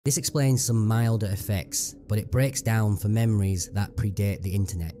This explains some milder effects, but it breaks down for memories that predate the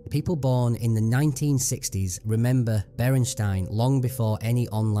internet. People born in the 1960s remember Berenstein long before any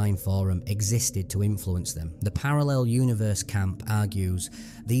online forum existed to influence them. The parallel universe camp argues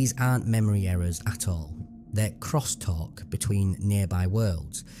these aren't memory errors at all. They're crosstalk between nearby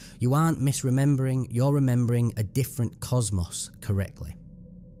worlds. You aren't misremembering, you're remembering a different cosmos correctly.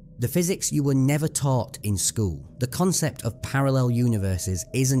 The physics you were never taught in school. The concept of parallel universes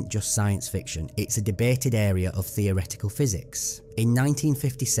isn't just science fiction, it's a debated area of theoretical physics. In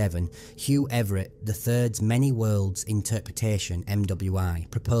 1957, Hugh Everett III's many worlds interpretation (MWI)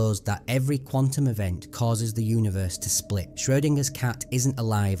 proposed that every quantum event causes the universe to split. Schrödinger's cat isn't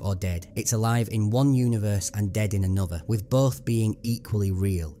alive or dead, it's alive in one universe and dead in another, with both being equally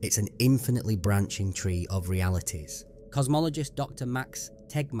real. It's an infinitely branching tree of realities. Cosmologist Dr. Max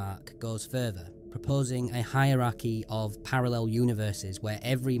Tegmark goes further, proposing a hierarchy of parallel universes where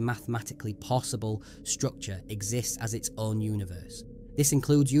every mathematically possible structure exists as its own universe. This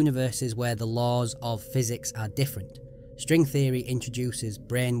includes universes where the laws of physics are different. String theory introduces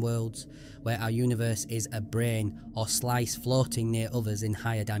brane worlds, where our universe is a brane or slice floating near others in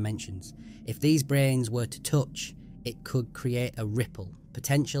higher dimensions. If these branes were to touch, it could create a ripple,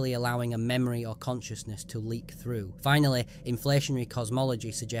 potentially allowing a memory or consciousness to leak through. Finally, inflationary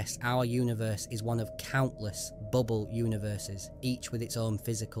cosmology suggests our universe is one of countless bubble universes, each with its own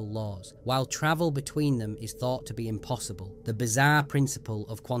physical laws. While travel between them is thought to be impossible, the bizarre principle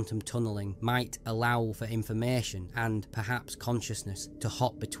of quantum tunneling might allow for information and perhaps consciousness to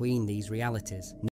hop between these realities.